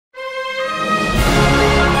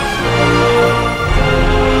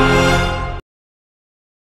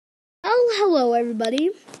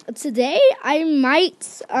everybody. Today I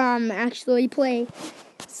might actually play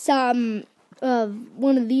some of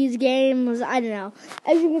one of these games. I don't know.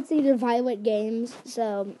 As you can see, they're violent games.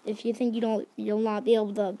 So if you think you'll not be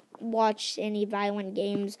able to watch any violent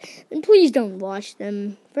games, then please don't watch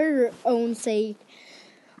them for your own sake.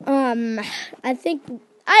 I think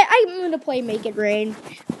I'm gonna play Make It Rain.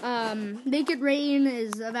 Make It Rain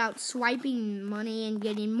is about swiping money and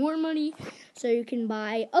getting more money, so you can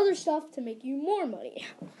buy other stuff to make you more money.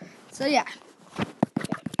 So yeah.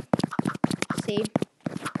 Okay. See.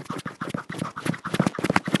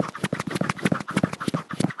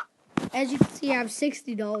 As you can see, I have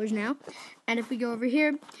 $60 now, and if we go over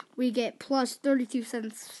here, we get plus 32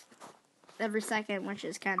 cents every second, which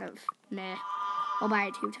is kind of meh. I'll buy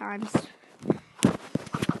it 2 times.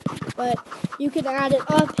 But you can add it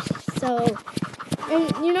up, so,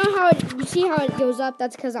 and you know how you see how it goes up?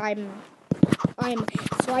 That's because I'm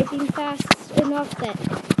swiping fast enough that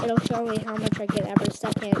it'll show me how much I get every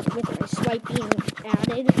second with my swiping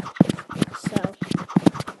added. So,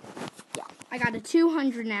 yeah, I got a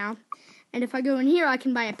 200 now, and if I go in here, I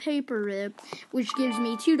can buy a paper rip, which gives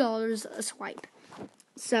me $2 a swipe.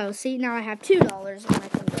 So, see, now I have $2, and I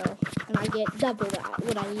can go, and I get double that,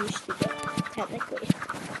 what I used to get, technically.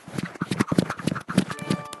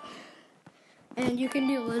 And you can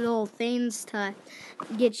do little things to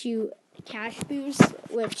get you cash boosts,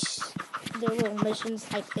 which they're little missions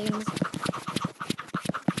type things.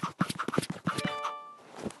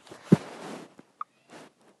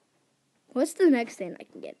 What's the next thing I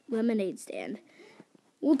can get? Lemonade stand.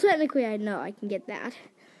 Well, technically I know I can get that.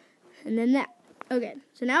 And then that. Okay,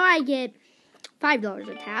 so now I get $5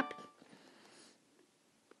 a tap.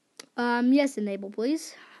 Yes, enable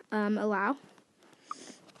please. Allow.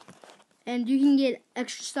 And you can get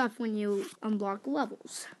extra stuff when you unlock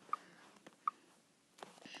levels.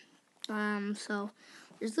 So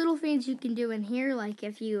there's little things you can do in here, like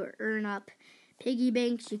if you earn up piggy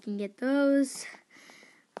banks, you can get those.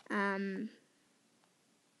 As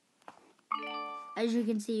you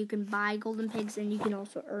can see, you can buy golden pigs and you can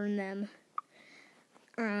also earn them.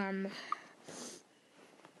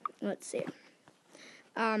 Let's see.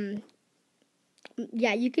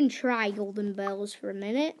 Yeah, you can try golden bells for a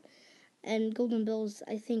minute. And golden bells,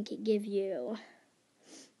 I think, give you...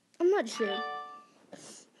 I'm not sure.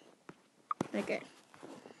 Okay.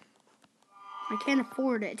 I can't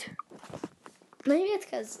afford it. Maybe it's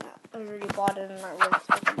because I already bought it and I really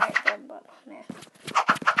supposed to buy it then, but nah.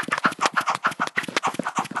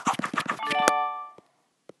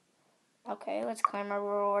 Okay, let's claim my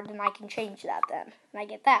reward and I can change that then. And I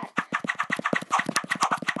get that.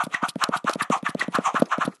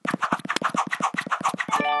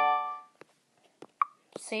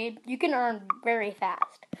 See, you can earn very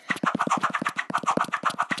fast.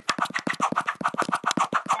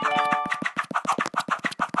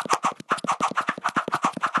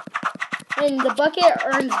 And the bucket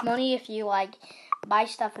earns money if you buy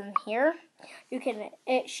stuff in here. You can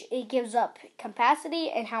it gives up capacity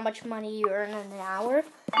and how much money you earn in an hour.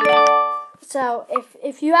 So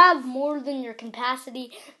if you have more than your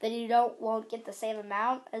capacity, then you won't get the same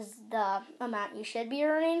amount as the amount you should be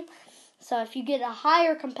earning. So if you get a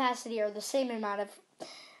higher capacity or the same amount of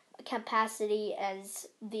capacity as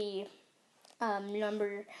the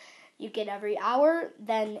number you get every hour,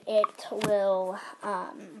 then it will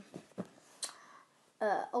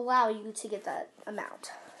allow you to get that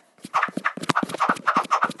amount.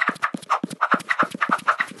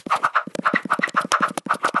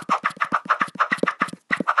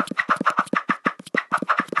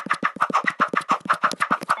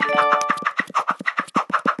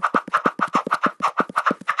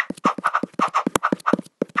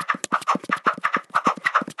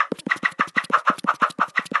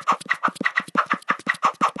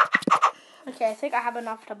 Okay, I think I have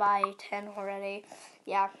enough to buy 10 already.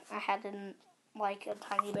 Yeah, I had a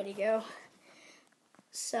tiny bit ago.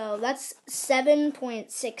 So that's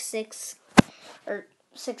 7.66 or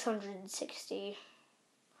 660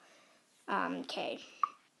 K,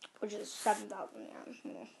 which is 7,000.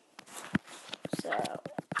 Yeah. So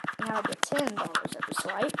now I get $10 every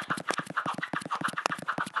swipe.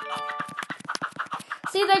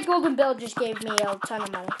 See, that golden bill just gave me a ton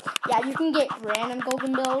of money. Yeah, you can get random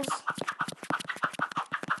golden bills.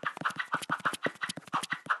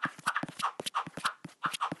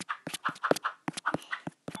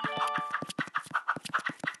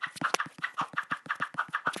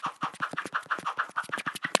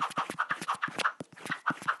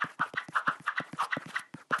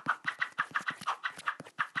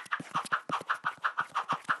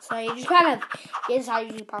 So you just kind of get as high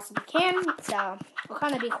as you possibly can. So we'll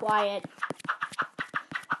kind of be quiet.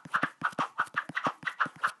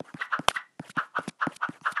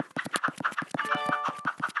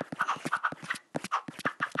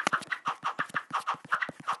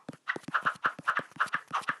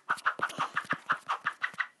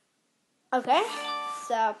 Okay,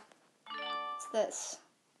 so it's this.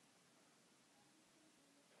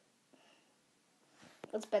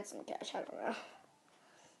 Let's bet some cash. I don't know.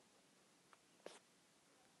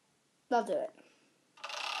 I'll do it.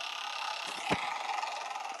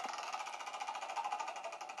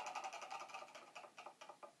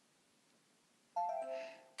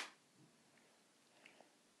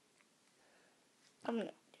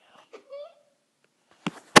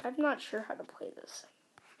 I'm not sure how to play this.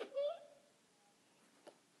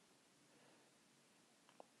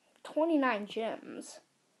 29 gems.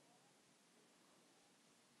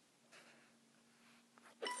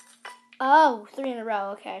 Oh, 3 in a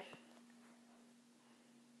row. Okay.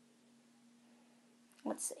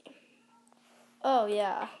 Let's see. Oh,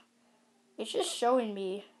 yeah. It's just showing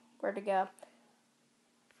me where to go.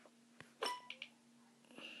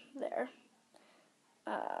 There.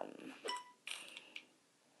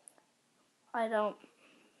 I don't...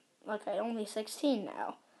 Okay, only 16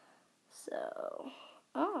 now. So...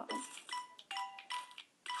 Oh.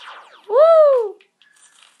 Woo!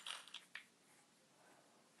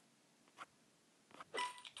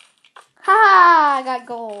 Ha! I got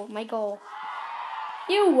gold. My goal.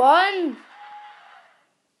 You won!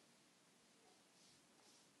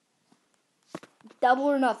 Double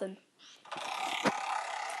or nothing.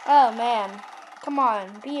 Oh, man. Come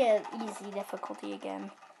on. Be an easy difficulty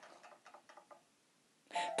again.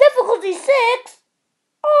 Difficulty 6?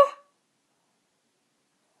 Oh.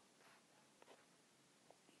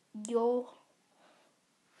 Yo.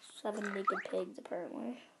 7 naked pigs,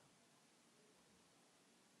 apparently.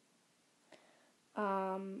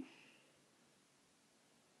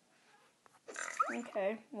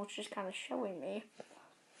 Okay. Well, it's just kind of showing me.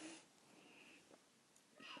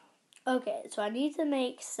 Okay, so I need to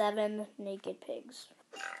make 7 naked pigs.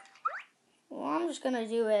 Well, I'm just going to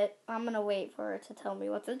do it. I'm going to wait for it to tell me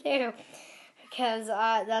what to do. Because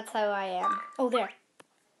that's how I am. Oh, there.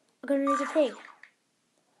 I'm going to make a pig.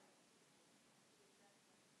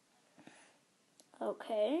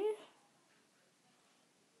 Okay.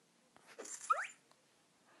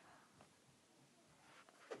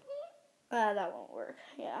 That won't work.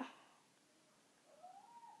 Yeah.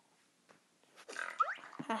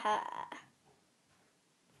 Haha.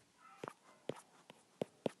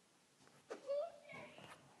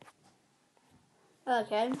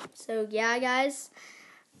 Okay, so yeah, guys.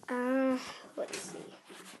 Let's see.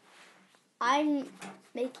 I'm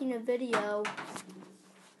making a video.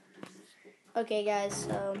 Okay, guys,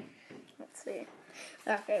 so let's see.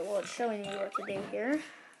 Okay, well, it's showing me what to do here.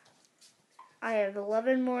 I have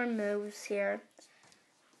 11 more moves here.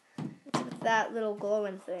 With that little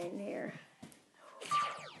glowing thing here.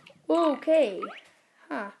 Okay.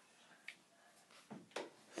 Huh.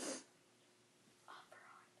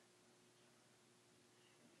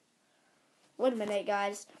 Wait a minute,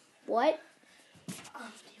 guys. What?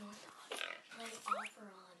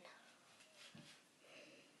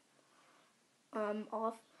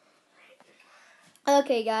 Off.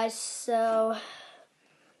 Okay, guys, so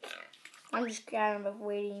I'm just kind of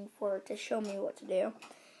waiting for it to show me what to do.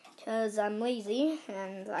 Because I'm lazy,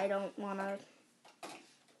 and I don't want to...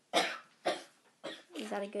 Is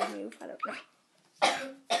that a good move? I don't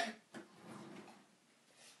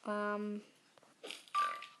know.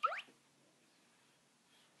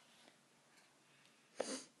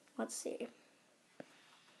 Let's see.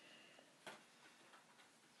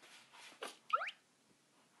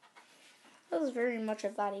 That was very much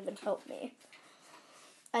if that even helped me.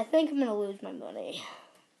 I think I'm going to lose my money.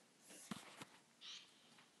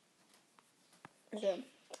 So,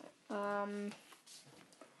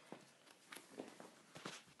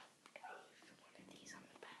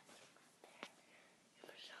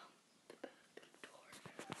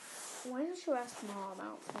 why don't you ask Mom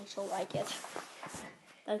out and she'll like it?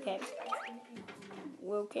 Okay.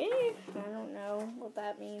 Okay. I don't know what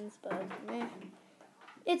that means, but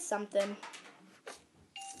it's something.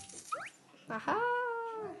 Aha!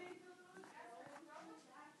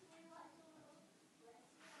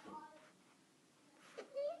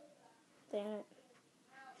 Damn it.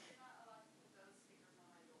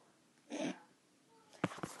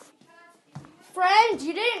 Friend,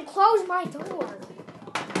 you didn't close my door.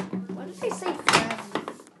 Why did they say friend?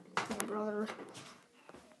 My brother.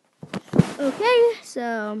 Okay,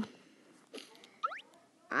 so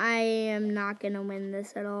I am not going to win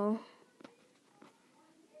this at all.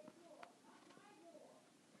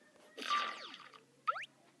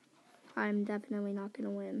 I'm definitely not going to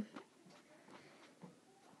win.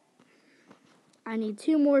 I need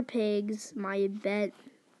 2 more pigs. My bet.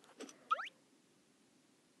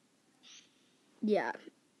 Yeah.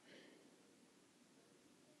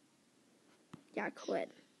 Yeah, quit.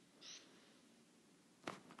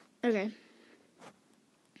 Okay.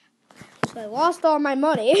 So I lost all my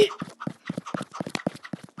money.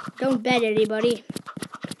 Don't bet anybody.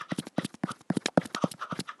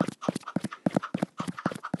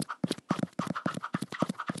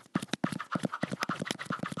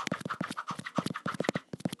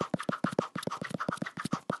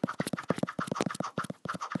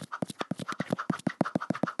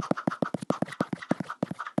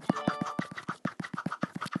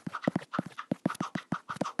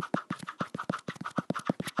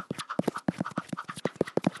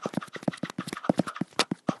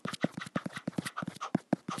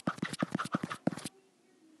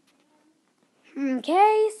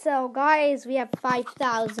 Okay, so guys, we have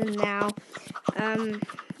 5,000 now.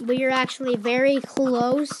 We are actually very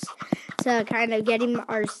close to kind of getting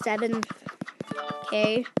our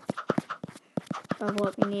 7K of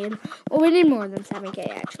what we need. Well, we need more than 7K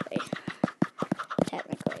actually,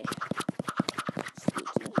 technically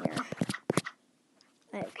speaking here.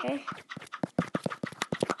 Okay.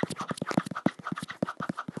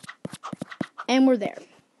 And we're there.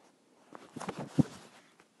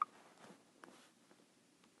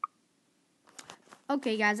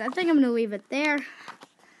 Okay, guys, I think I'm going to leave it there.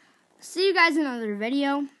 See you guys in another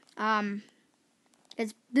video.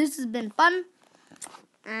 This has been fun.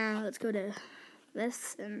 Let's go to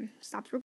this and stop recording.